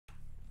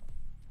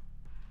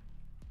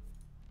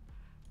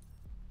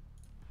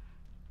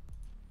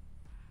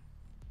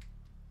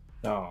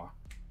Oh,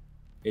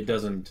 it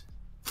doesn't.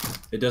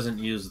 It doesn't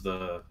use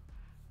the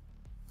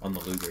on the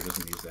Luger. It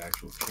doesn't use the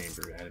actual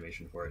chamber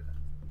animation for it.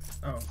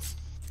 Oh,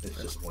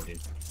 it's disappointing.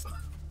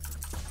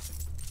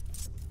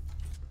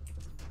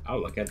 I'll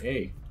look at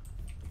A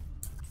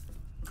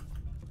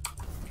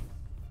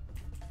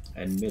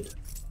and mid,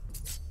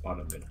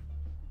 bottom mid.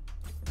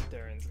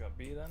 Darren's got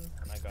B then,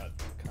 and I got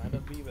kind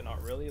of B, but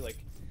not really. Like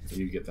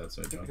you get that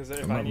side down. Because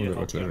if I need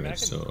help, I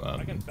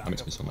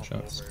makes me so much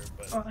shots.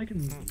 Oh, I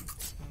can.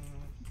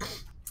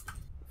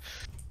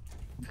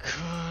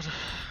 God.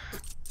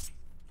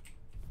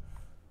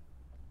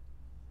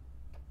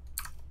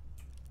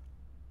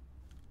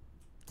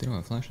 They don't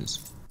have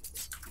flashes.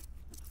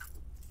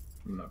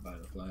 I'm not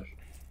buying a flash.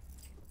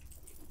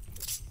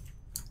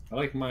 I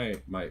like my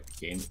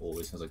game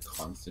always has a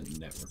constant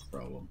network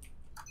problem.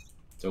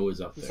 It's always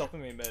up there. Who's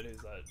helping me mid? Who's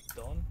that?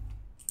 Dylan?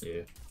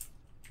 Yeah.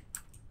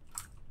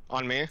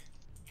 On me.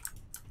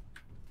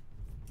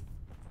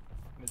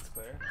 Mid's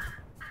clear.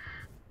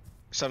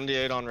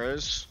 78 on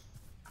Rose.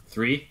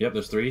 3. Yep,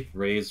 there's 3.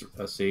 Raze,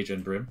 Sage,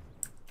 and Brim.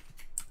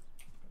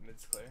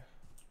 Mid's clear.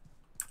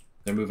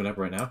 They're moving up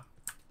right now.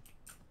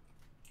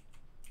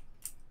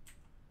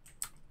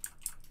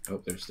 Oh,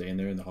 they're staying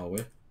there in the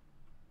hallway.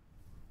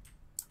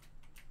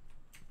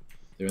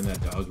 They're in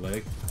that dog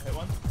leg. I hit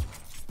one.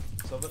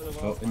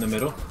 Oh, in the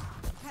middle.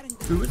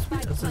 Who was me?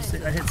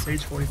 I hit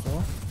Sage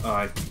 44.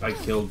 Oh, I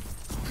killed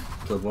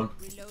one.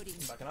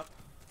 Backing up.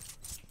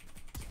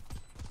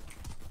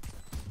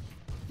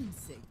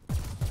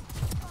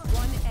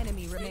 One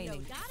enemy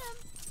remaining.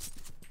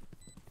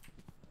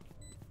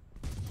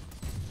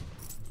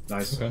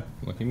 Nice. Okay,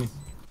 lucky me.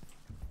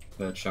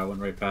 That shot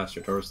went right past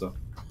your torso.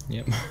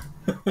 Yep.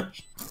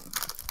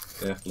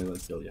 Definitely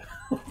would kill you.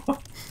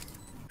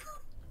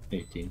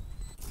 18.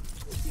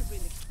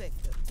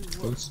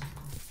 Close.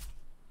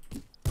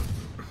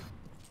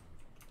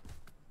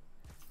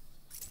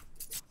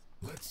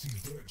 Let's see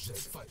their Jett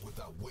fight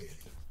without winning.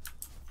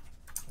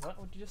 What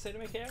did you just say to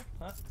me, KR?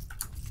 Huh?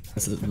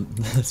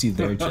 Let's see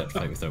their Jett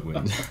fight without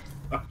winning.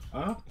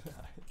 Huh?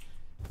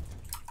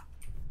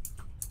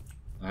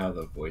 I have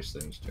the voice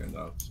things turned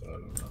off, so I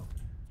don't know.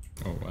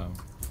 Oh wow.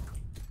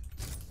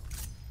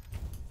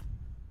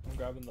 I'm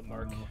grabbing the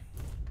mark.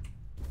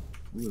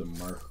 Ooh, the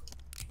mark.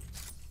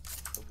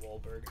 The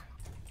Wahlberg.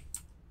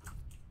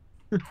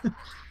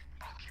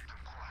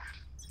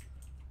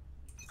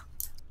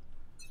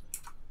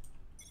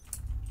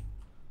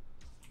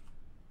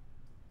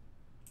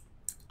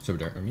 It's over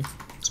there, or me?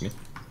 It's me.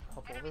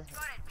 Hop over.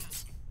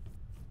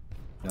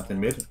 Nothing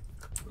mid?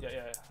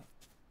 Yeah.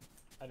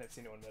 I didn't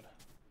see anyone mid.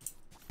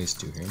 There's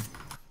 2 here.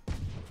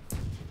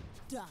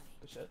 Die.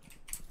 Good shit.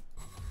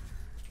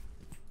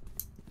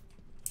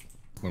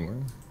 One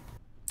more.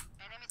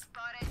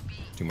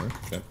 2 more.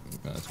 Shit.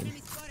 No, that's good.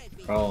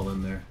 All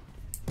in there.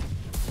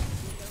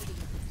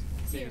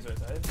 See who's right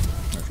side.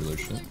 After low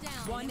shit.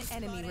 One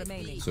enemy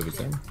remaining. So it's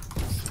there.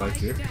 Spike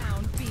here.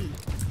 Down B.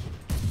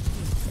 Oh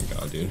my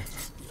god, dude.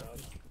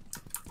 God.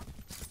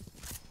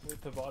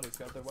 The body's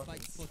got their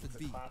weapons. It's a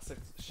classic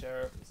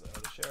sheriff.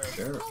 The sheriff.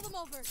 Sheriff.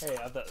 Hey,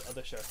 add that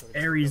other sheriff.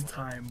 Aries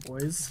time,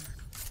 boys.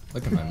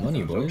 Look at my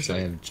money, boys. I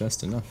have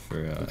just enough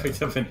for.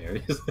 Picked up in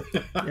Aries.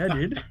 Yeah,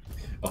 dude.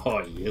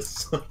 Oh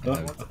yes. I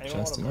have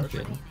just enough.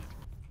 Yeah.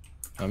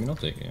 I mean, I'll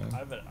take it. Yeah. I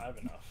have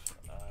enough.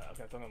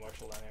 Okay, I'm throwing a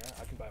Marshall down here.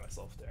 I can buy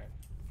myself, Darren.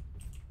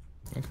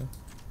 Okay.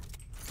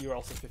 You were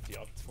also 50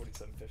 up. It's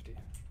 47.50.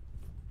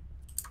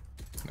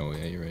 Oh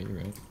yeah, you're right. You're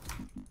right.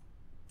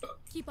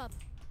 Keep up.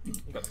 You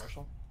got the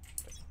Marshall?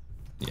 Okay.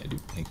 Yeah,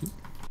 dude. Thank you.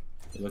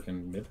 You're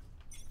looking mid.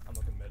 I'm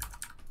looking mid.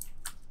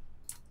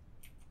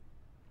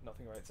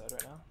 Nothing right side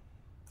right now.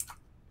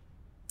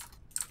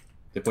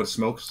 They put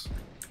smokes.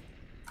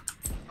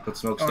 Put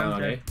smokes down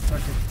on A. Okay,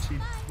 she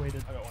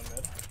waited. I got one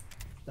mid.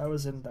 That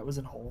was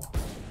in hole.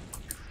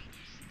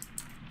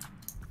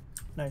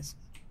 Nice.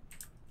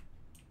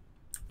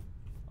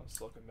 I'm just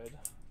looking mid.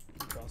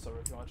 Cross over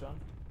if you want, John.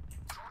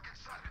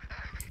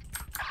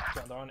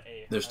 John, they're on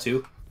A. There's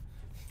 2.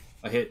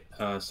 I hit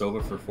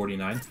Sova for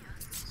 49.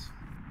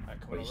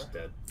 Alright, come Oh, he's over.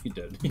 dead. He's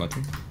dead.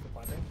 Lucky. Good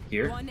planting.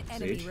 Here. One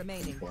enemy Sage.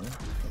 remaining. Corner.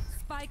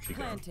 Spike She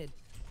got him. planted.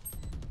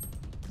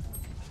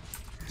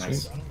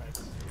 Nice. John,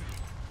 nice.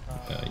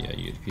 Yeah,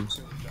 you get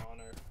defused. John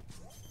or...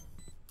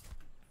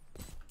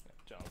 Yeah,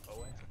 John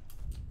away.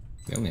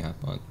 They only have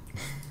one.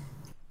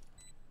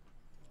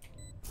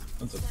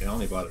 That's okay. I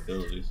only bought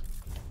abilities.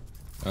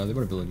 They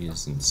bought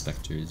abilities and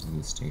specters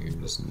and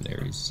stingers and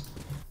Ares.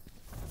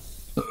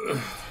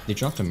 They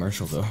dropped a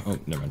Marshall though. Oh,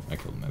 never mind. I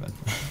killed him. My bad.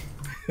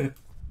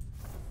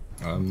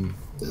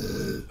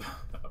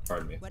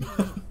 Pardon me. What do you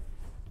need?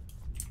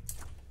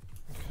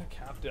 I'm gonna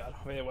cap, dude. I don't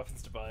have any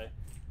weapons to buy.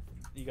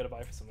 You gotta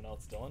buy for someone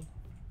else, Dylan.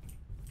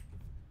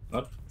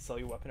 What? Sell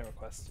your weapon and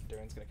request.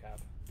 Darren's gonna cap.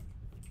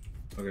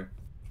 Okay.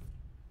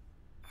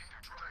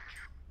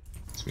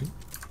 Sweet.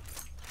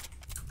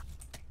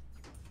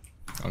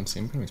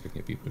 Honestly, I'm kind of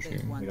expecting a B push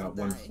here. I got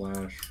one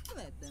flash.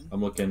 Let them. I'm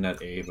looking at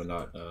A, but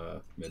not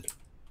mid.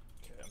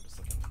 Okay, I'm just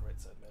looking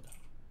right side mid.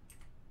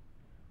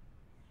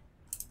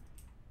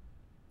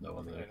 No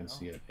one that I can now.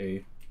 see at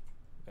A.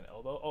 An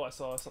elbow. Oh, I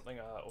saw something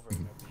over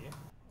in B.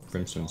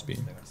 Brimstone's B.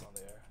 Something I saw in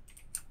the air.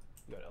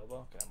 You got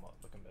elbow? Okay, I'm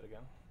looking mid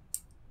again.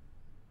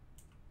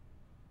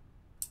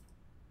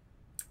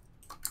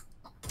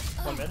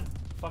 One mid.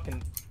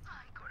 Fucking.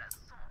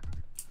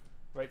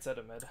 Right side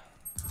of mid.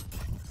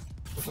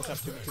 Push up,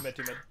 two mid.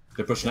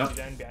 They're pushing up.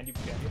 Behind you.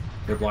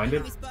 They're blinded.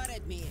 Enemy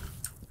spotted me.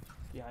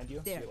 Behind you,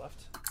 There. to your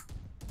left.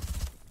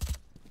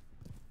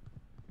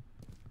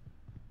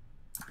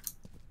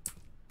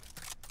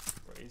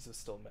 Raze is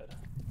still mid.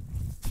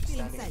 She's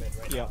standing in mid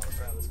right Yeah.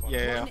 now, around this corner.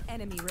 Yeah. One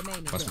enemy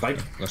remaining. Last Spike.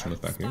 one. Last one was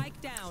back here.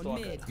 Spike down Still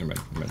on mid. mid. Never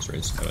mind. Red's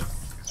raised. My bad.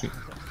 Sweet.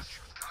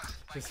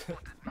 She's-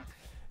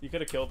 you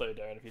could have killed her,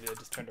 Darren, if you did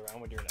just turned around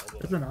when you're in elbow.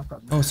 There's an off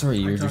button. Oh, sorry.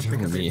 You're I can't talking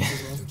think to of me. it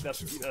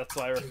as well. That's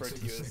why I referred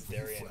to you as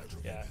Darian.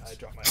 Yeah, I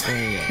dropped my. Oh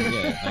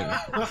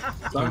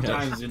yeah.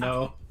 Sometimes, you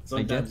know.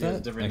 I get Sometimes he has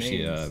that. different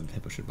Actually, names.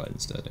 Hippo should buy it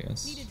instead, I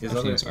guess. Needed His Actually,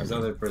 other, it's his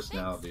armor. other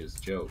personality is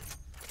Joe.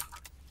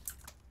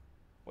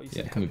 Well, you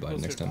Yeah, said can we buy it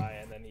closer next time? by,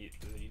 and then he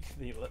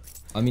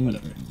I mean,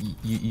 whatever.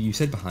 you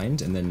said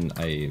behind, and then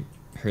I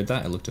heard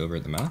that. I looked over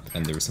at the map,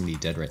 and there was somebody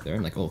dead right there.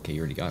 I'm like, oh, okay, you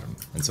already got him.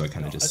 And so I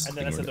kind of just And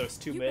then I said ignored there it. was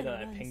two You mid, better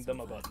and I run pinged so them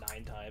about fast.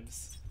 9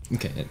 times.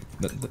 Okay,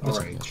 that's fine,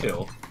 Alright, that's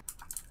chill. fine.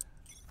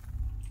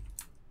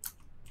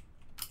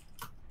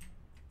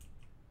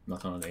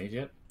 Nothing on A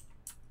yet.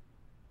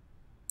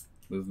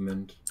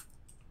 Movement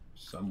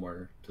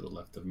somewhere to the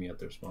left of me at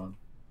their spawn.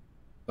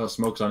 Oh,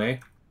 smoke's on A.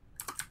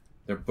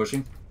 They're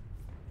pushing.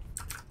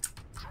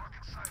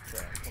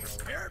 Yeah,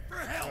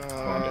 come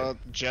over.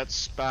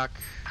 Jett's back.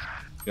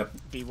 Yep.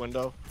 B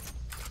window.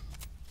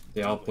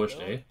 They all pushed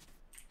A.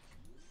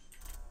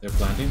 They're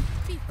planting.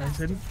 Be Nice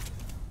faster. hidden.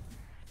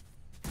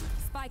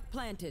 Spike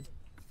planted.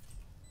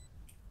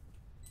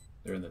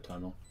 They're in the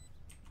tunnel.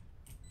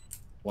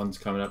 One's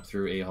coming up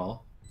through A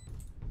hall.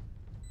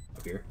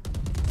 Up here.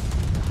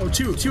 Oh,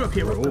 two up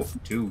here. What Oh, the-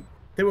 two.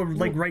 They were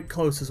like right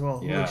close as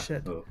well. Yeah. Holy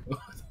shit. Oh.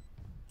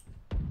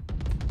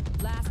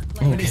 Last Oh,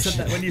 player. When you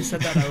okay.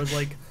 said that, I was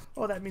like,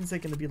 oh, that means they're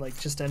gonna be like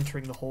just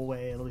entering the whole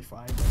way. It'll be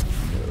fine.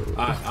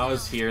 I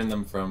was hearing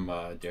them from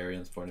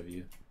Darian's point of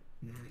view.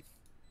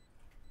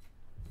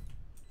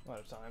 Out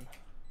of time.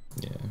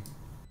 Yeah.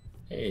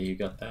 Hey, you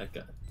got that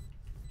guy.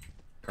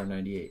 Car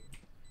 98.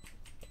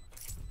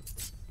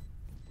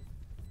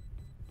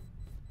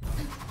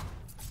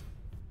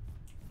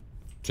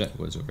 Jett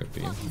was over at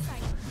B.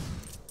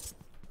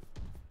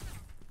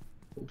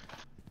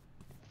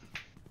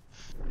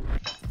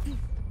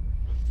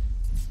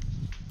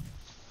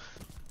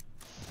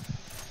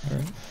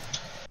 Alright.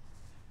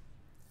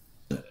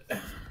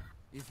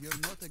 If you're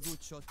not a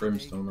good shot today,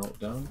 Brimstone ult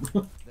down.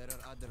 there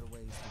are other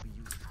ways to be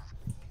used.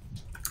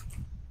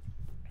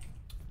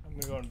 I'm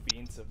gonna go on B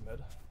instead of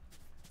mid.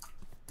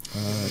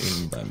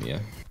 In by me, yeah.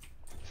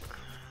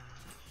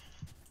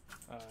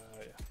 Yeah.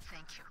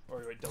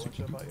 Or wait, Dylan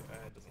should buy you?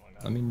 It doesn't really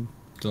matter. I mean,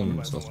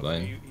 Dylan's supposed to buy.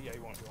 Yeah,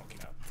 you won't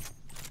cap.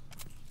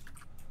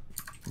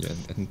 Yeah,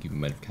 I think you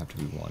might have capped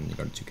who won. You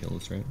got 2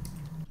 kills, right?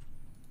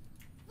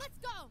 Let's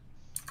go.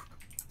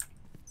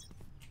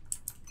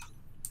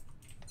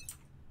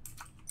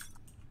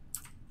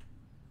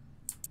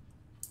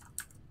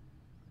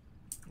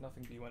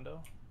 Nothing B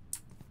window.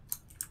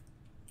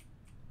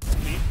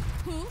 B?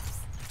 Oops.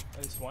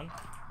 At least one.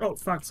 Oh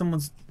fuck!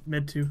 Someone's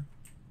mid too.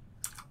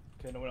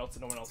 Okay, no one else.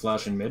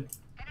 Flash in mid.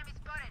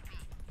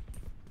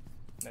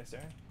 Nice,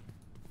 Darren.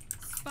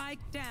 Spike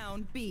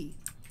down B.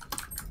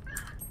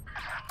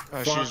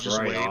 She's Fuck just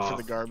right waiting for off.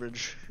 the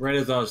garbage. Right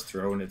as I was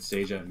throwing it,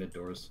 Sage at mid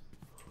doors.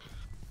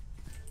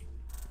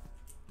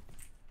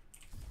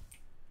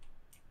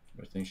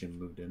 I think she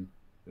moved in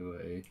to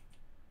A.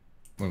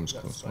 One was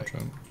That's close, watch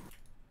spike. out.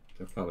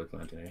 They're probably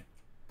planting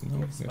A. No,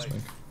 What's there's spike?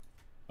 Mike.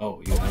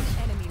 Oh, you One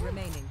have. enemy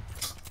remaining.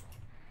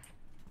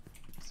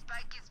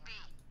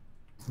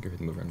 I think I heard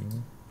the move around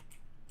anyway.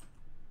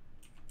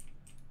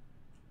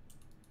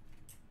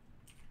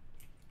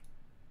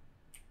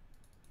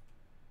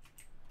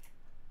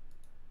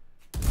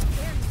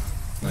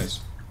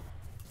 Nice.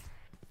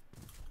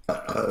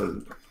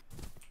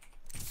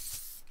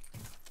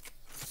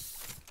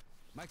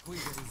 My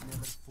quiver is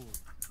never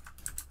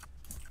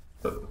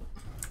full.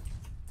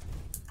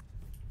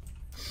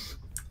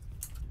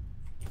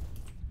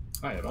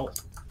 I had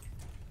ult.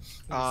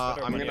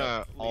 I'm gonna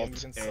Liam, alt you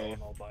can sell A.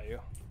 and I'll buy you.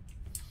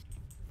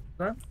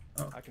 That?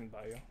 Oh. I can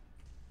buy you.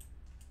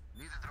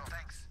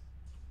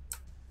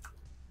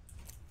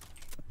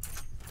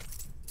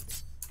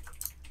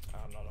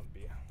 I'm not on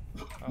B.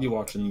 You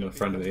watching the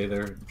front of A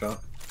there, John?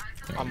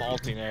 I'm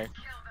alting A.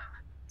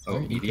 Oh,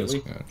 Alright, you guys, immediately?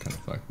 kind of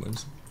fucked,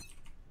 boys.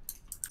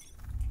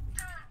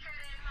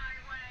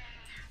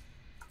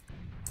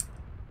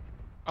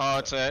 Oh,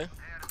 it's A.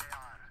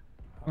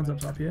 One's up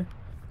top here.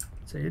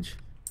 Sage.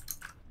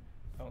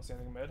 I don't see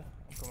anything mid.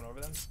 I'm coming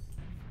over then.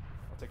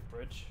 I'll take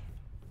bridge.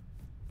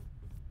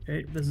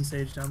 Okay, there's a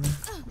Sage down there.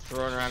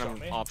 Throwing Shot random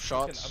me. op I'm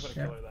shots. gonna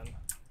Yeah. kill her then.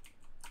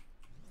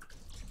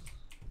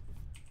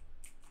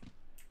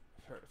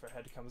 If her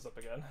head comes up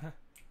again.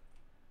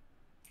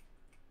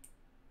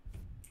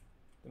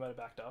 They might have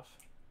backed off.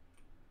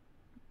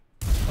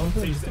 Oh, I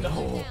thought Sage he- is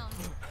no.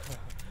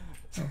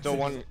 Still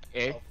one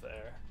A. Up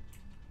there.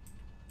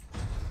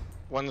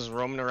 One's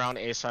roaming around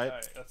A site.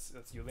 Alright, that's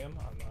Julium.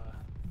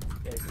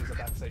 Yeah, he's a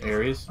backside.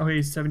 Aries. Okay,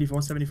 he's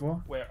 74,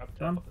 74. Where up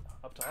John?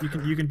 up top?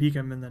 You can peek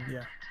him and then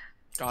yeah.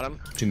 Got him.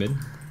 2 mid.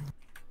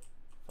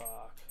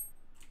 Fuck.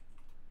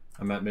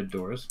 I'm at mid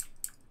doors.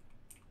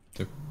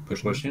 They're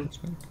pushing?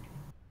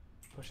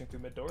 Pushing through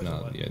mid doors. or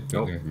No, what? yeah,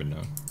 Nope. they're mid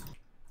now.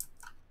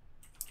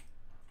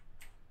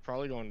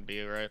 Probably going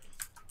B, right?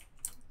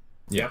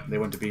 Yep, they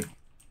went to B.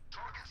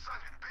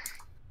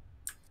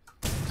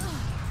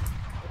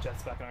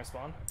 Jett's back in our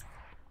spawn.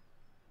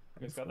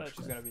 You guys got that?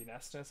 She's gonna be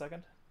nest in a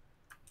second.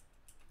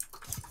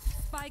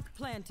 Spike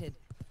planted.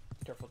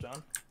 Careful,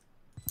 John.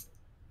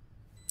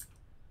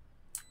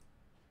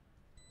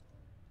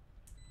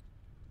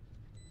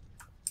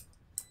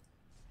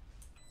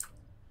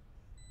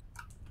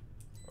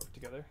 Work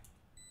together.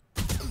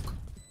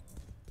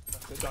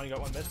 That's good. John, you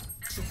got one mid.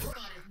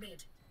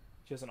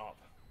 She has an op.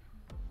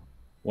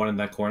 One in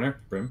that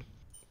corner, Brim.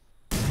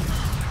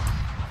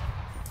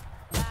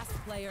 Last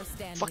player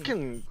standing.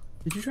 Fucking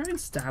Did you try and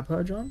stab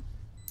her, John?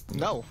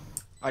 no.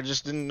 I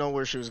just didn't know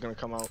where she was gonna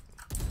come out.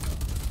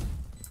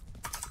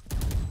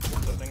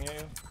 Something at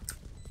you.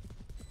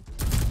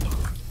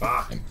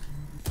 Fuck.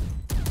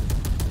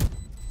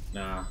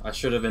 Nah, I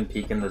should have been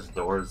peeking those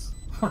doors.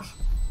 Bragging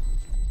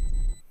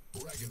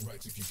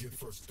rights if you get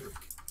first pick.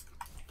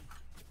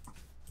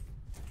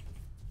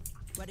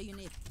 What do you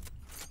need?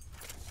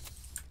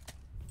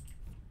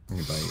 I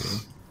can buy you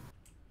Aiden.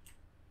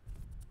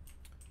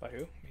 By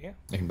who? Me?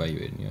 I can buy you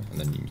Aiden, yeah, and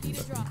then you can Need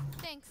a buy drop. me.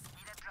 Thanks.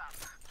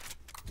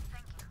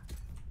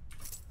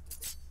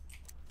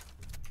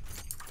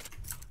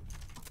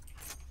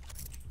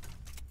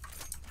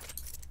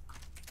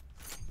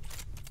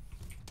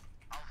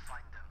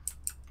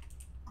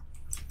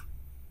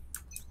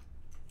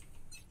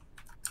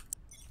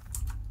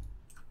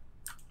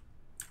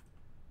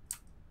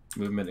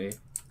 Movement A.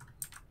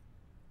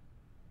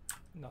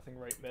 Nothing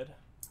right mid.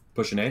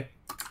 Pushing A.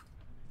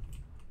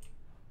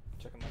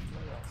 Checking left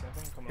mid. I don't see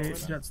anything. Coming Okay, over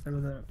now. Jet's there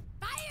with it.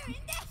 Fire in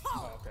the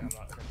hole! Oh, okay, I'm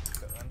not gonna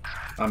keep it then.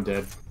 I'm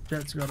dead.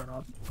 Jet's got an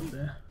op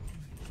there.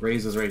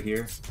 Raze is right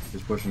here.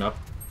 He's pushing up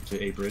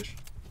to A bridge.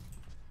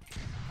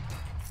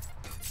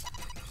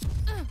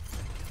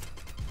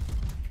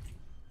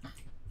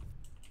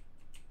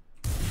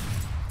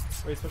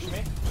 Wait, he's pushing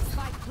me.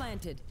 Spike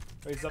planted.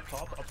 Wait, he's up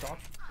top,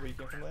 where you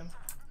came from, Liam.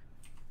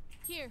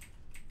 Here.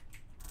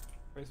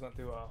 Wait, he's went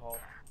through hall.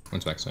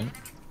 One's backside.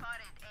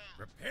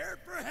 Prepare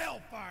for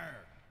hellfire.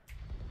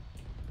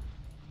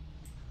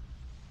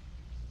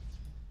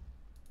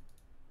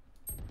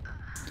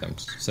 Down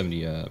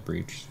 70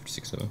 breach,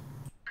 60.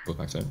 Both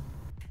backside.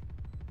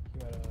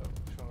 You gotta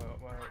show me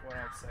what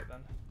on site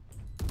then.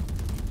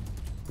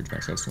 Bridge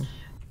backside still.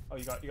 Oh,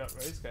 you got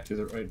Raze? Okay. To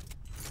the right.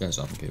 Guys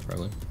off in cave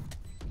probably.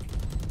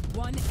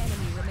 One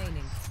enemy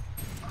remaining.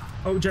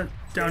 Oh, Jet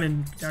down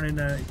in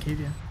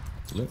Cavia.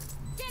 Lit.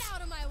 Get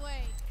out of my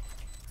way!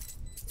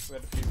 We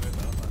had to fuse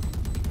with Alpha.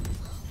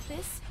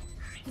 This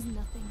is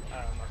nothing.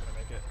 I'm not gonna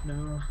make it.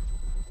 No.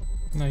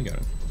 No, you got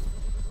it.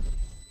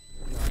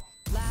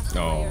 Last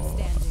Oh.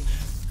 player standing.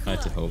 I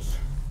had to hope.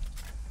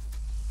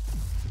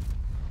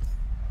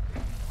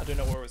 I didn't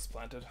know where it was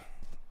planted.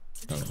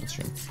 Oh, that's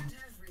true.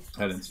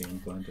 I didn't see him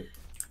planted.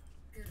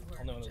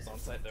 Only when it was on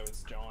site there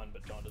was John,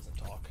 but John doesn't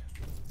talk.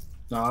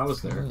 No, I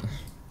was there.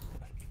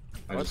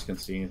 I What? just couldn't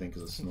see anything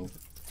because of smoke.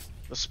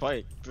 The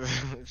spike.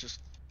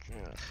 Just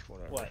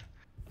whatever. What?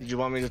 Did you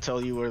want me to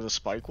tell you where the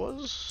spike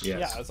was? Yes.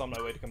 Yeah, I was on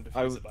my way to come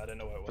defuse it, but I didn't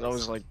know what it was. But I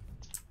was like,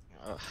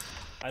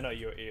 I know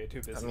you're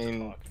too busy I mean-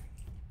 to talk.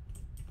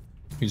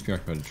 He's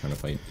preoccupied trying to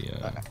fight the.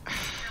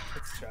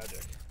 It's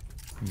tragic.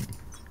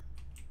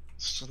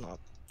 it's just not.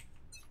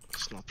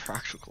 It's not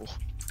practical.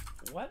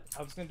 What?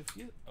 I was gonna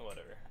defuse. Oh,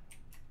 whatever.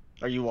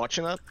 Are you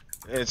watching that?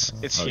 It's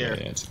oh, here.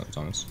 Yeah, it's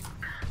on us.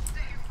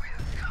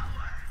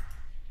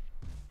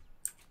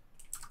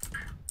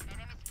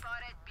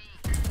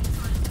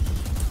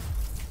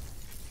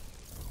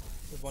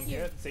 There's one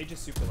here. Sage is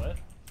super lit.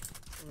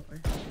 Oh, I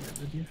forget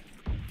with you.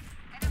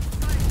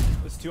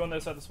 There's two on the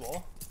other side of this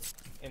wall.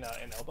 In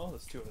elbow.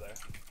 There's two over there.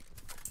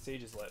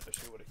 Sage is lit, but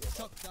she would have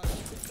healed up.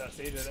 Is that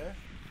Sage right there?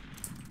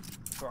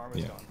 Her armor's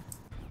Yeah. gone.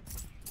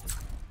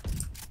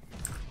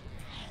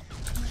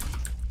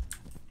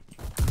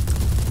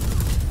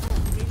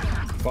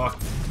 Fuck.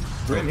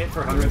 Brim hit for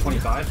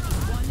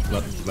 125.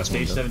 Less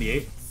Stage one.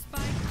 78.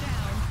 Spike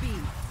down B.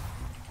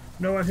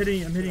 No, I'm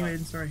hitting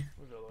Raiden, sorry.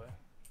 Move it all the way.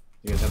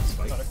 You guys have the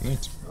spike?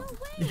 Right.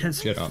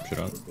 Yes. Shit up, shit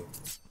up.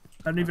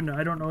 I don't even know.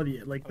 I don't know the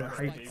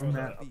height on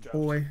that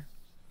whole way.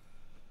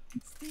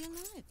 Stay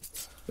alive.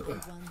 I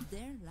want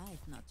their life,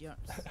 not yours.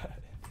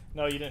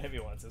 No, you didn't hit me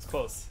once. It was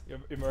close. You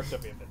murked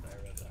up me a bit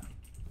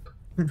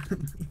there,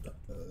 but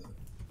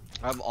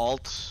I have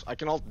alt. I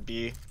can alt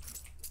B.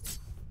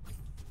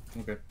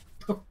 Okay.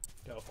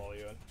 I'll follow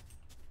you in.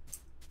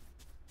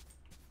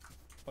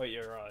 Oh,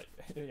 you're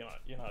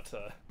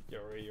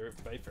you're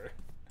Viper.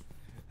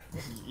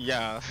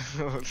 Yeah.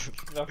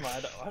 Never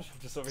mind. I'm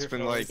just over It's here. been for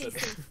no like-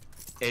 reason.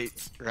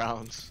 8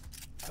 rounds.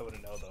 I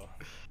wouldn't know though.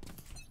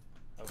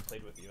 I would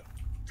played with you.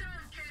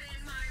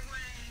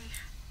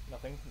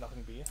 Nothing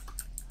B.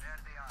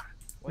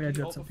 What Yeah, did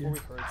you Jett's ult up before we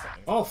here. heard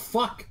something? Oh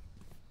fuck!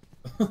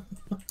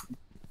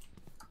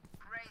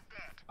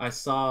 I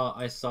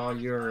saw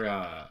your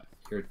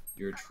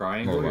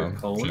triangle, Oh, your wow.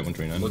 cone, Should have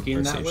 129. looking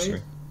Or that Sage,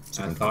 way.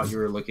 sorry. I thought you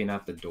were looking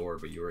at the door,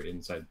 but you were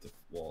inside the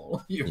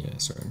wall. Yeah,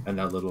 sorry. And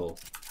that little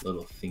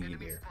thingy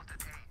there.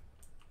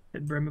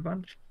 Hit Brim a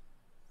bunch.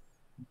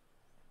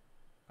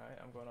 Alright,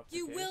 I'm going up to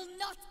You cave. will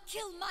not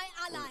kill my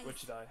allies.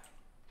 Where'd you die?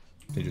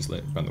 They just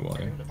lit around the wall.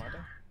 Planting, they're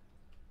planting.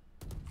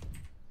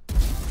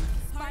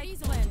 Parties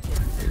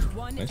Planted.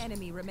 One Nice.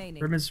 enemy remaining.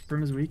 Brim is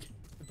weak.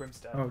 The brim's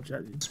dead. Oh,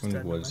 Jett. This one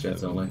Jett, was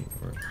Jett's never mind.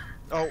 only.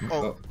 Oh,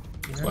 Oh,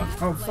 Yeah.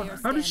 left. Oh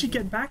fuck! How did she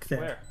get back there?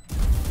 Where?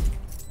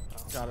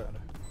 Oh, Got it.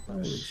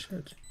 Holy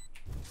shit!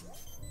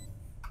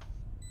 I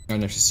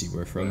don't actually see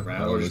where from. Went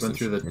around, All or I just know went is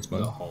through what's the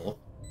mine. hall,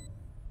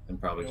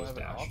 and probably You don't just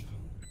have an dashed. op?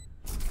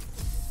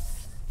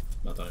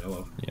 Not that I know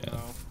of. Yeah.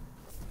 No.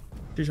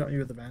 She shot you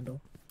with a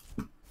vandal.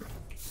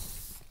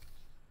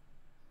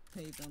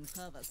 They don't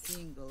have a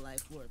single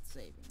life worth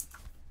saving.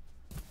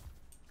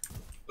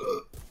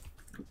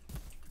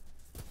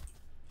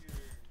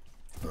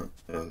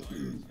 I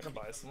can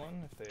buy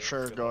someone if they.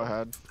 Sure, get go low.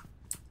 ahead.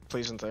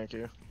 Please and thank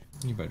you.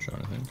 You better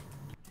John, I think.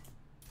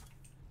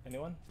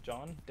 Anyone?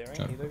 John? Daring?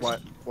 John. Either?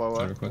 What? What? John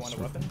What? You request.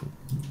 want a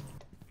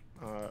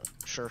weapon?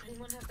 Sure.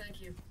 Anyone have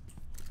thank you?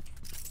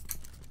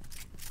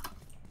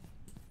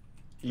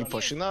 You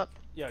pushing that?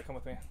 Yeah, come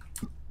with me.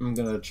 I'm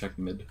gonna check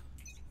mid.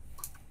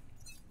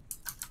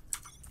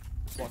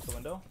 Block the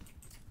window.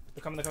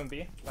 They're coming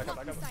B. Back up.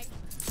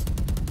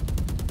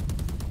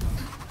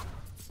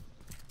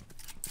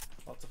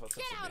 Lots of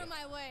footsteps. Get at out B. of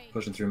my way.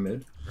 Pushing through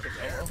mid. It's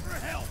elbow.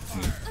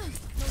 No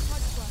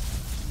touch block.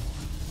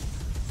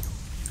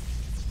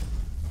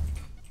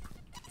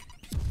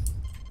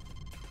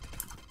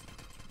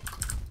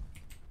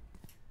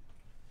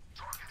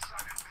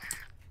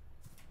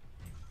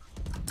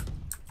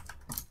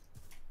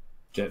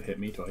 Jett hit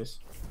me twice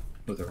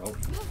with her ult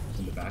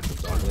in the back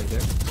of dog leg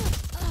there.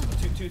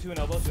 Two in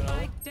elbow. Two in elbow.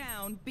 Spike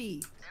down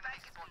B.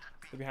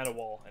 They're behind a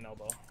wall in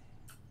elbow.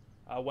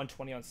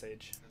 120 on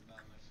Sage.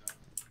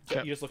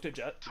 Jett. You just looked at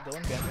Jett,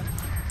 Dylan?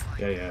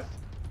 Gambit? Yeah.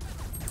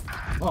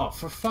 Oh,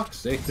 for fuck's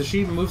sake! Does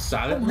she move Oh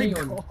silently? my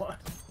Or god!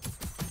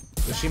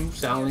 does she move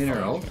silently in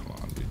her ult? Come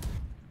on, dude.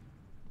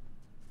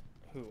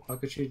 Who? How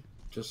could she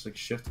just like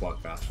shift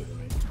walk faster than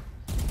me?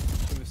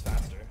 Who moves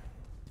faster?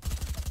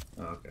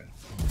 Oh, okay.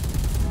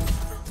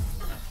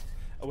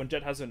 When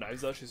Jett has her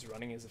knives out, she's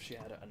running as if she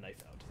had a knife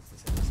out.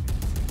 It's the same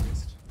speed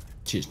as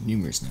She has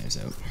numerous knives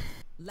out.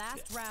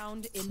 Last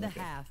round in the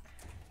half.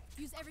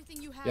 Use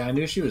everything you have. Yeah, I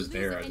knew she was Lose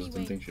there. it I just anyway.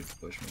 didn't think she'd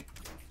push me.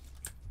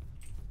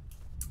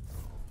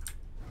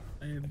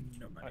 I have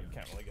no I money.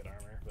 can't really get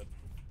armor, but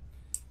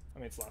I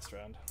mean it's last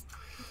round.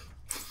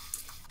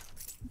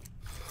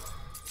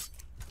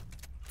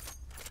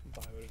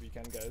 Buy whatever you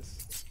can,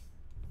 guys.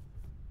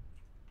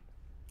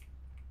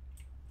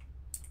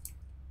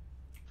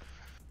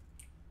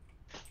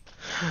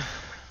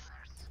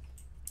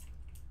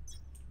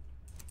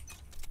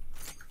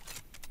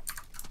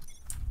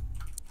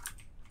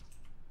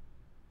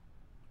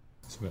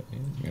 Sweat,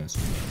 yeah,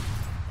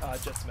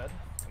 sweat. Jett's med.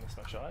 I missed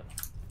my shot.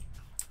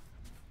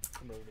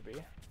 I'm moving to B.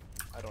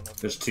 I don't have.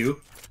 There's mid.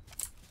 two.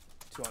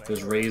 Two on A.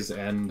 There's Raze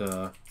and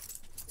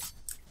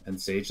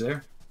Sage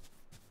there.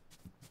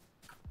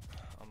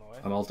 On my way.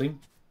 I'm ulting.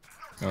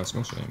 Oh, it's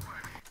most of them.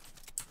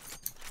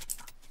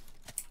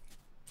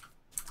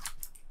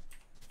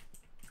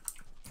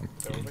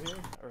 They're over here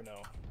or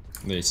no?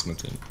 They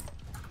smoked in.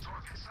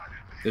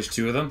 There's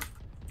two of them.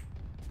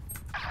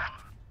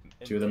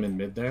 In Two of them mid? in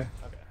mid there.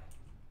 Okay.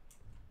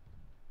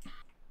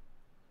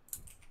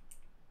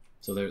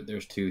 So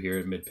there's two here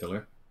at mid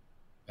pillar,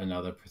 and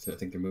now I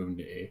think they're moving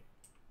to A.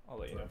 I'll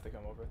let you know if they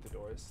come over at the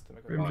doors to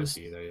make Grim Oh, a I just-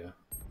 see there. Yeah.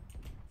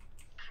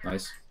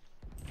 Nice.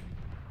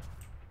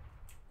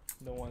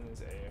 No one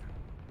is A.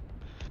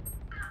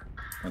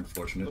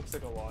 Unfortunate. Looks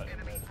like a lot in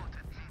mid.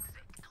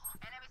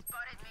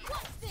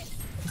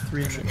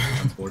 3 in mid.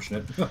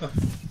 Unfortunate.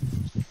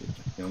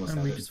 You almost I'm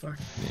had weak it. as fuck.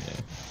 Yeah.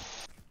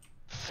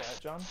 Quiet,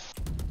 John.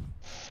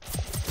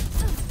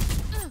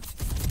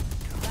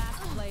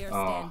 Last player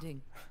Oh.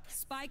 standing.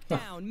 Spike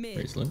down mid.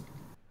 Bracelet.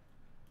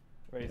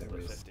 Raise Yeah, it to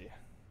raise. 50.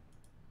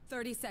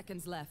 30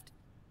 seconds left.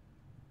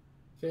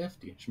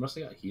 50. She must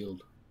have got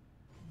healed.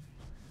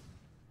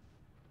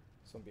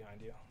 Someone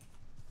behind you.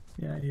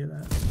 Yeah, I hear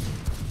that.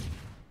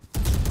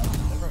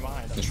 Never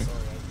mind. I'm Yes, sir. sorry. I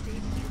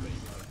baited you,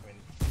 but I mean,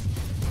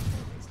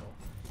 still.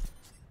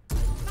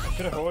 I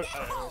could have heard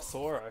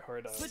Sora. I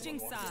heard Switching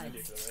someone walking behind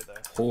you sides. to the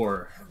right there.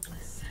 Poor.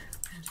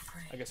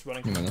 I guess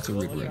running. Come on, from that's a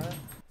middle rig like rig. that?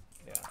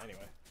 Yeah.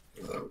 Anyway,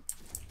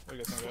 where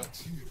you guys gonna go?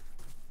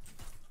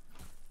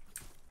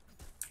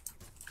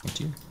 What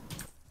team?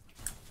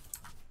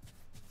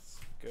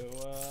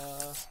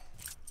 Go.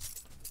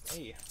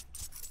 Hey.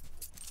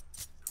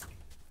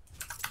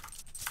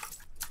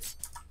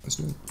 Let's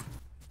do it.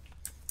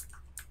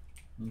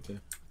 Okay.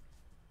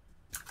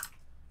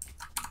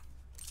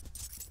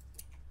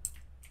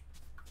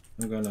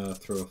 I'm gonna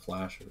throw a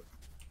flash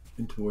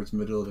in towards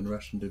middle and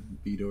rush into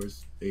B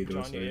doors, A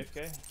doors. John, you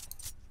AFK?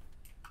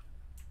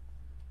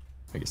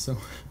 I guess so.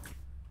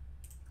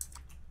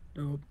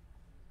 Nope.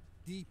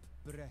 Deep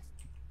breath.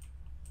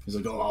 He's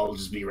like, oh, I'll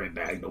just be right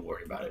back. Don't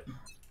worry about it.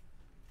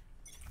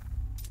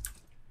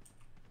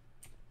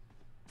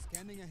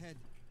 Scanning ahead.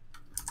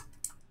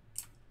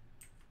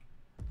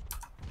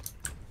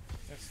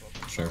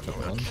 Excellent. Sure, a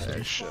couple ones.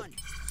 Okay, shit.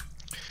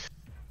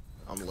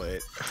 I'm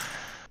late.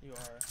 You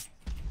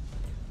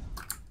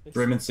are.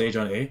 Brim and Sage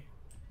on A.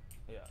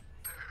 Yeah.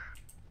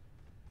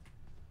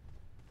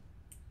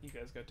 You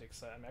guys gotta take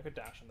side. I mean, I could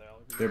dash in there. I'll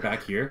agree. They're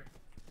back here.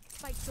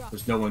 Spike drop.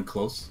 There's no one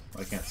close.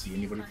 I can't see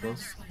anybody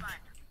close.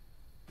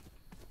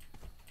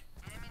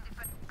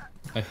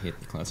 I hate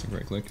the classic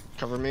right click.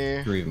 Cover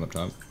me. Three of them up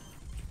top.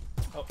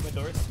 Oh, mid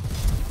doors.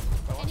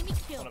 Enemy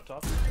kill. One up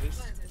top,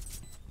 please.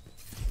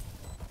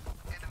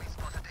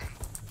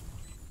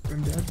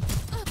 I'm dead.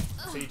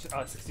 Sage,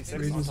 66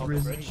 Raze on is top of the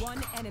Raze. bridge.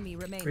 One enemy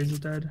remaining. Raze is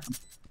dead.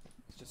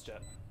 It's just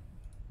Jett.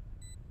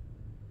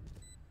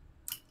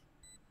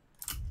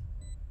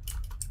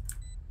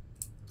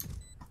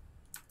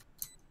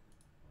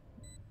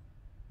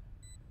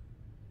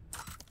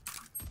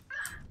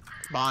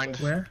 Behind.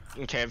 Where?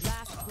 In cave.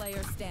 Last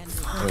player standing.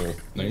 Oh, Good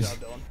nice.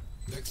 job, Dylan.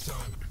 Next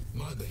time,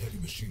 mind the heavy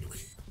machinery.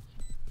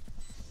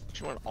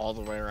 She went all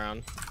the way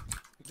around.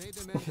 They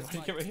demand a Why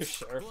fight. give me your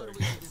sheriff Or or we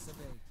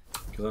disobey.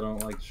 Because I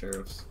don't like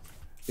sheriffs.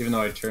 Even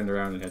though I turned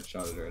around and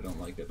headshotted her, I don't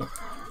like it.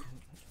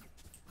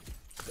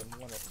 didn't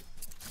want it.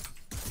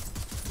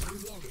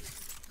 Reloaded.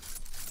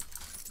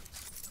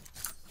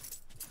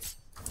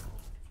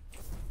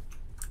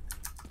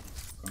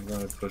 I'm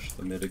gonna push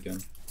the mid again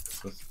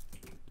with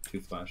 2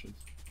 flashes.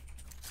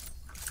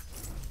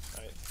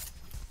 Alright.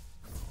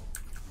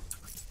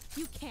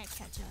 You can't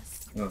catch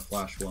us. I'm gonna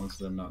flash once,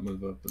 then not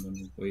move up, and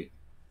then wait.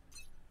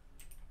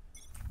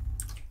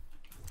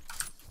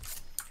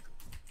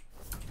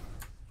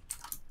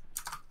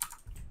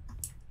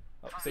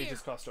 Oh, Sage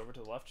just crossed over to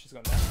the left. She's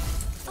going down.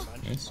 Never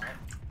mind, she's Nice. not.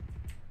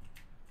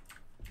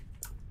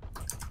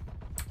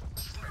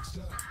 Next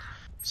time.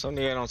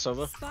 78 on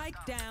Sova.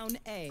 Spike down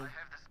A.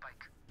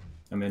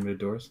 I'm in mid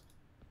doors.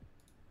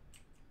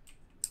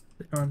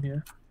 They're on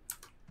here.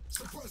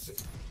 Suppress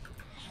it.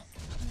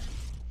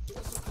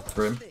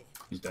 Brim,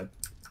 he's dead.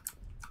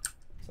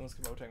 Someone's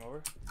rotating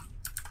over.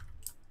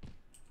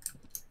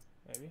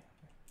 Maybe.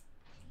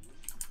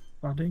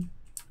 Planting.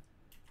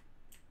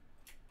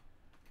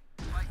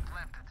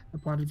 I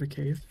planted the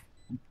cave.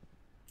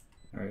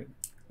 Alright,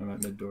 I'm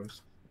at mid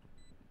doors.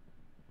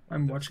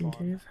 I'm They're watching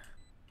spawn. cave.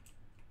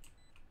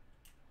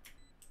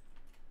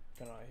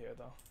 They're not here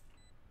though.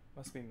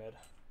 Must be mid.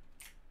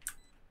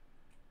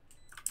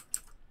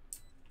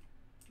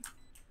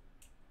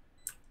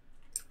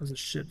 That was a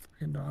shit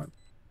fucking dot.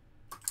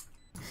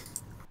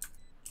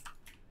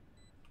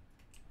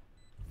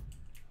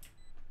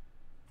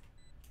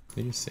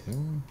 They just say,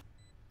 oh,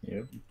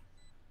 Yep.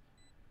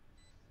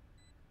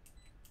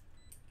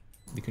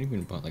 they couldn't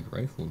even bought like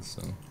rifles,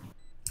 so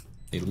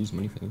they lose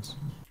money for this.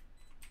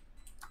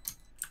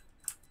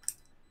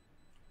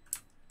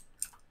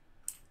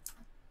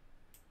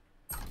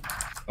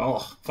 Oh,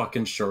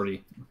 fucking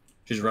shorty.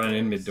 She's running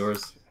in mid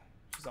doors.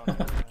 She's on here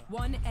now.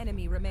 One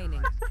enemy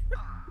remaining.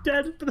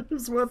 Dead, but it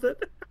was worth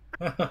it.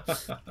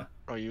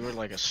 Oh, you were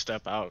like a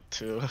step out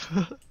too.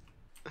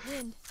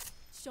 Wind.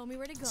 Show me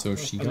where to go. So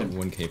she got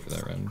 1k for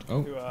that round.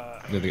 Oh,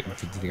 To, do you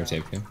think I was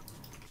AFK?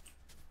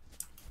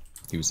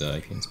 He was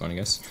AFK in spawn, I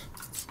guess.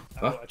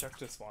 Oh, I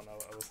checked his spawn.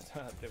 I was.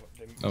 they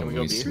Oh, we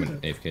go he's B?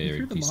 went AFK You or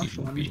threw the DC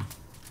marshal on B. me.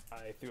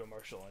 I threw a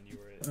Marshall and you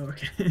were. Oh,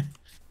 okay.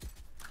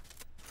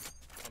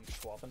 I'm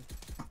swapping.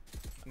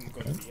 I'm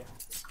going to B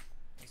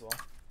as well.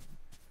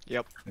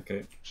 Yep.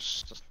 Okay,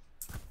 Just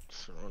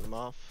throwing them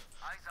off.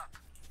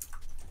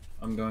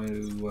 I'm going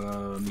to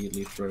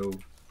immediately throw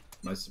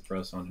my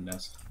suppress onto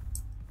Nest.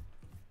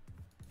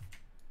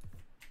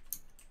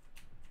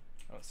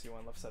 I don't see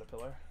one left side of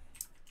pillar.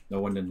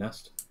 No one in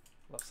Nest.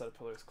 Left side of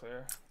pillar is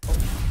clear. See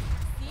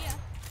ya.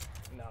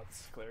 Now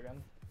it's clear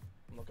again.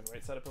 I'm looking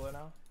right side of pillar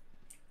now.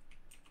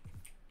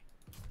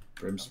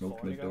 Brim I'm smoked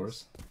following you mid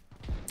doors.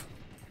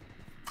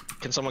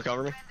 Can someone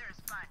cover me?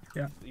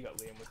 You got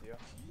Liam with you.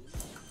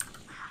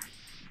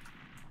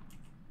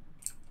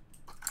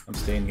 I'm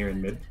staying here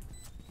in mid.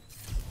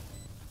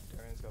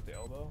 Darian's got the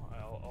elbow.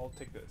 I'll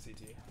take the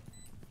CT.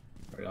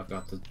 Alright, I've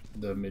got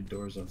the mid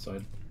doors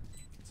outside.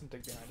 Some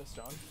dig behind us,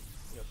 John.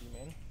 You got B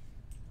main.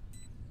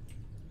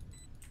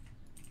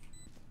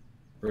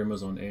 Brim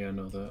was on A, I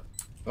know that.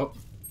 Oh,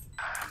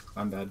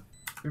 I'm bad.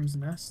 Grim's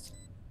nest.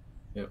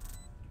 Yep.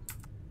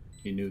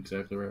 He knew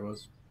exactly where I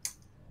was.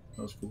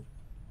 That was cool.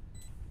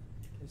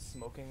 He's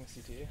smoking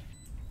CT.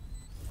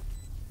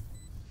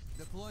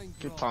 Deploying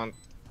Good drone. plant.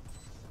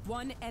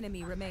 One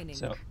enemy remaining.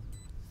 So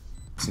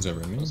Since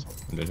over in me,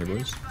 I'm dead here,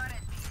 boys.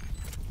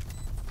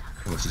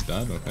 Oh, she's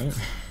bad, okay.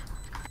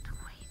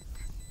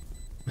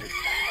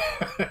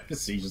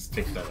 So you just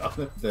picked that up.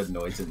 That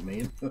noise in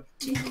main.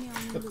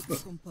 Genuinely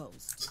looks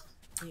composed.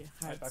 Their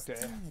Right, back hearts to A.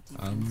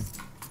 sanity.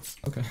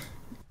 Okay.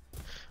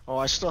 Oh,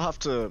 I still have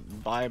to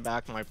buy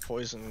back my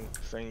poison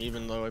thing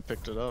even though I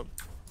picked it up.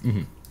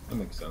 Mm-hmm. That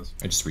makes sense.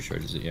 I just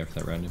recharges it, yeah, for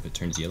that round if it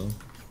turns yellow.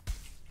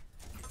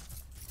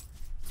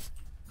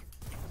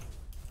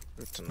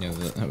 Good to know.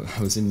 Yeah,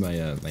 I was in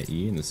my my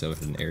E in the south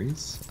had an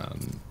Ares,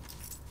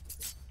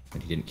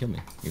 and he didn't kill me,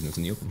 even though it was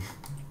in the open.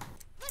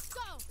 Let's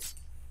go.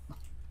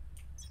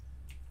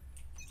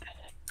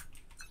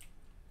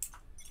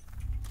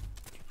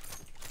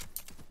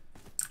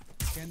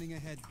 Scanning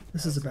ahead.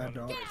 This is a bad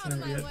dog. out of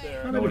my way.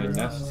 There. Not No one even in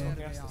a- nest. Smoke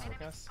gas, smoke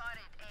gas.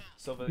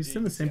 Silva, He's you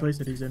in the can same see place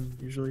him. that he's in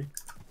usually.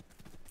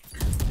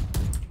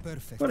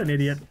 Perfect. What an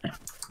idiot.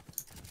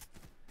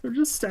 Or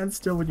just stand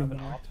still when you Have an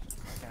move. op.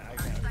 I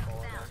can't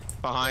recall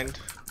it. Behind,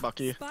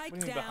 Bucky. Spike What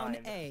do you mean down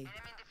behind? A.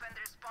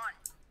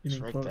 You mean It's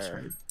right close, there.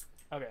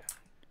 right? Okay.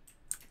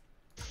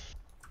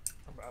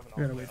 I have an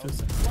We gotta op wait now.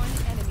 just a second.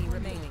 One enemy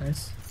remaining.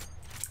 Nice.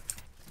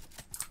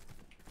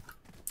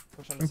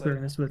 Push on I'm the clearing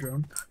side. this with a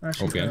drone. Oh,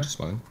 Actually, behind,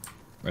 spawning.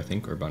 I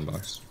think, or bond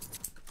box.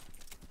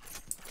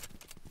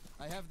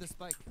 I have the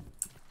spike.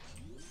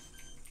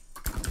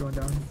 going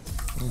down.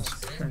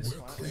 Nice.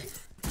 Nice.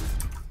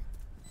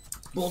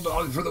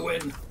 Bulldog for the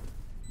win.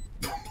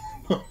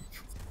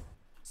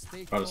 Stay Oh,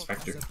 it's close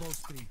Spectre. as a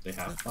bowstring. They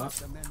have The that?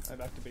 fundamental. I'm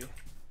back to B.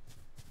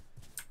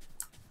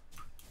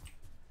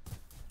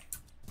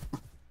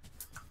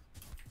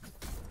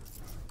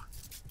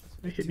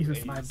 They hit me for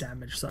 5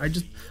 damage, so I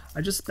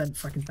just spent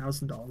fucking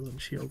 $1,000 on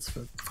shields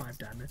for 5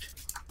 damage.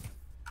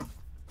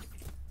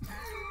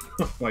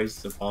 Why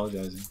is he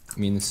apologizing?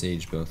 Me and the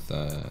Sage both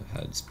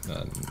had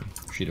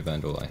Sheet of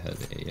Vandal. I had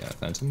a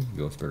Phantom. We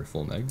both were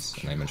full megs,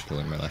 and I managed to kill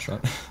her in my last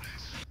shot.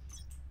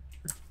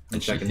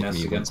 And she checking hit nest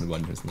me again. once in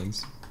one of his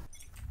legs.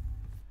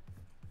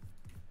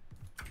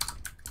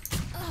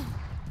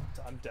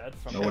 I'm dead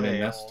from No one in the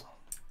nest. wall.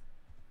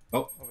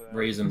 Oh, Over there.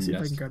 Raisin Let's see if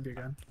I nest. can grab you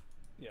again.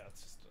 Yeah,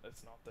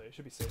 it's not there. It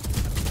should be safe.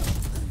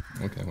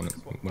 Okay, one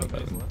of Maze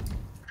them. left.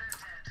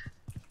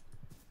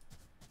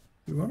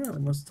 We want to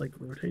almost like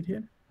rotate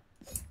here.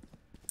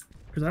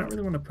 Because I don't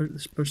really want to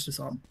push this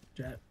up,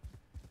 Jett.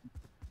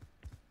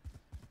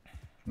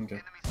 Okay.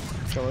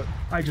 Kill it.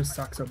 I just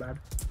suck so bad.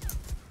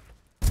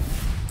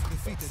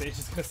 Defeated. Sage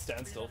is gonna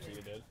stand still for you,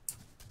 dude.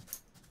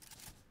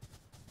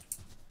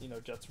 You know,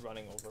 Jett's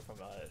running over from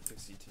to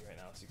CT right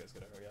now, so you guys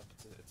gotta hurry up.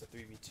 It's a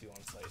 3v2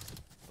 on site.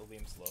 The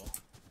Liam's low.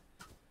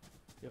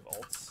 You have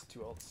ults, 2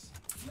 ults.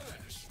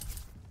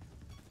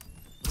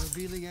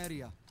 Revealing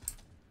area.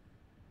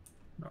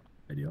 No,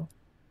 ideal.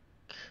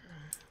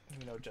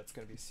 You know, Jett's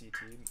gonna be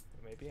CT,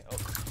 maybe. Oh,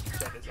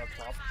 Jett is up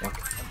top.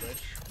 Fuck. On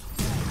bridge.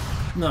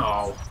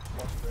 No.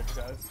 Watch bridge,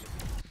 guys.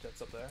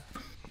 Jett's up there.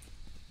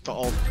 The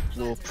ult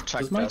will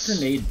protect Does my us.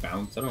 grenade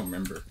bounce? I don't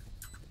remember.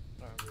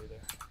 I don't remember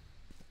either.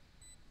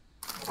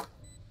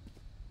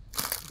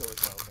 There's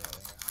always no opening out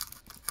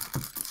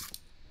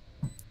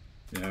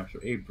there. Yeah, so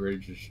A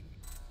bridge is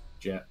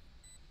Jett.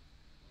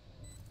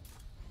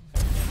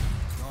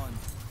 Gone.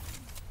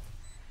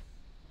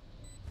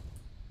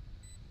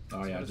 Oh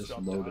yeah, Someone just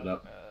dropped load it down.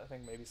 up. I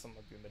think maybe some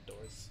might be mid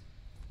doors.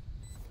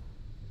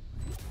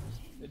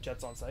 The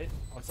Jett's on site.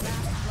 On site.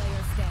 Last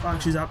player standing. Oh,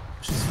 she's up.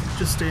 She's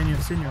just staying here.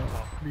 Senior.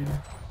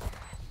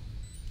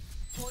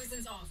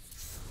 Poison's off.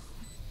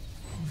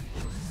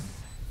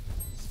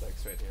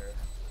 Spike's right here.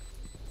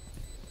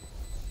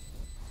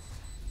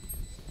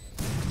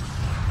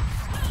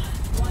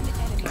 One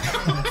enemy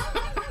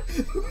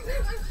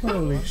remaining.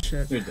 Holy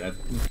shit. You're dead.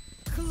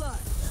 Clutch.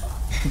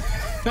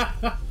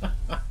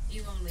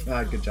 You only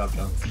Good job,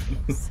 John.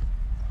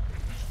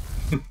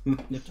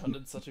 John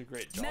did such a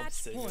great job Match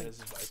saving point. his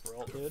Viper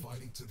ult, dude.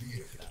 Fighting to the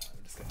end.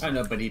 I'm just gonna I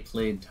know, but he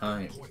played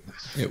time.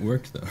 It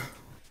worked though.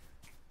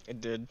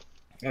 It did.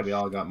 Yeah, we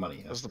all got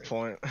money. That's the great.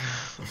 point.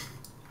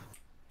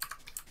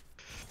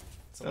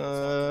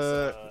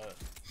 someone's on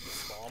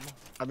this, bomb.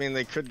 I mean,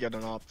 they could get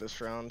an op this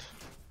round.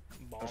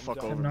 Bomb, fuck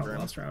John. over Not Grim.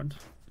 last round.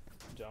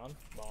 John,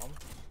 bomb.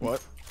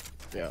 What?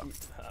 Yeah.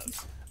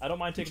 I don't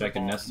mind taking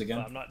Checking the bomb, nest again?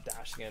 but I'm not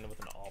dashing in with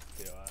an ult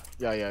to,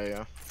 Yeah.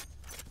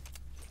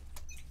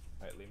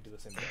 Alright, leave him do the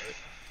same thing.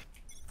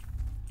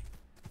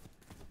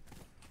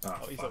 Oh,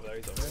 Oh, he's fuck. over there,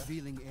 he's over there.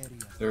 Revealing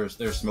area.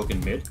 They're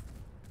smoking mid.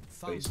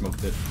 But he Found.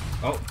 smoked it.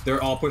 Oh,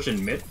 they're all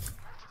pushing mid.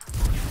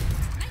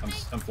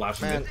 I'm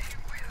flashing Man. mid.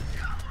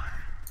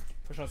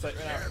 Push on site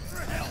right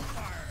now.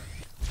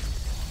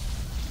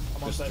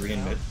 I'm on Just site 3 right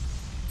in now. mid.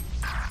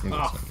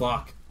 Oh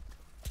fuck.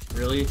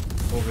 Really?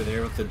 Over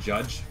there with the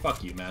judge?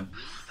 Fuck you, man.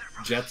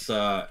 Jett's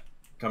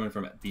coming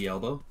from B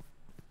elbow.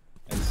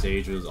 And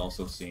Sage was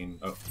also seen.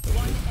 Oh,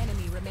 One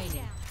enemy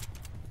remaining.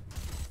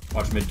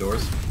 watch mid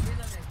doors.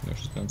 No,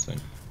 she's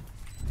bouncing.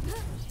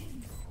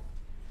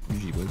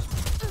 GG boys.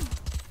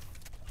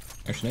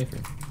 Actually, knife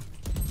her.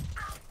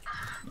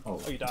 Oh,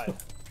 Oh, you died.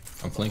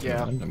 I'm flanking Yeah.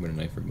 around. I'm gonna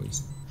knife her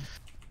boys.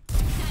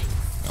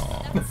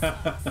 Aww.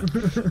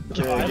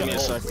 Okay, give me a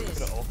sec. I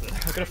could've ulted. I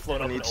could've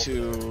flown I up need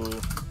and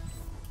ulted. to.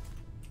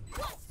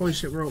 Holy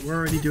shit, we're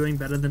already doing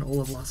better than all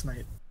of last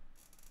night.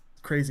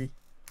 Crazy.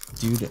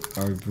 Dude,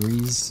 our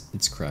breeze,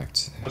 it's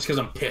cracked. that's because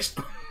I'm pissed.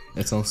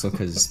 It's also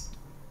because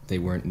they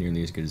weren't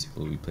nearly as good as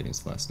people we played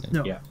against last night.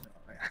 No. Yeah.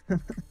 Yeah.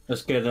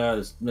 Let's get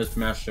this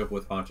mashed up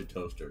with haunted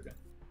toaster again.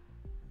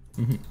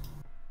 Mm-hmm.